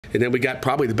And then we got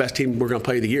probably the best team we're going to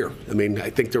play of the year. I mean, I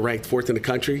think they're ranked 4th in the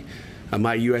country.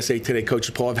 My USA Today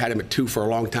coach, Paul, I've had him at 2 for a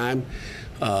long time.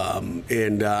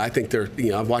 I think they're,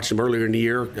 I've watched them earlier in the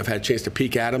year. I've had a chance to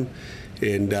peek at them.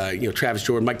 And, Travis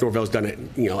Jordan, Mike Norvell's done an,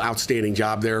 outstanding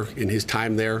job there in his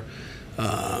time there.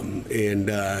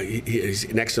 He's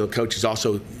an excellent coach. He's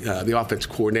also the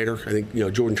offensive coordinator. I think,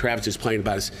 Jordan Travis is playing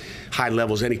about as high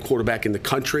level as any quarterback in the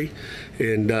country.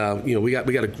 And, we got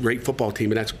a great football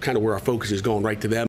team, and that's kind of where our focus is going, right to them.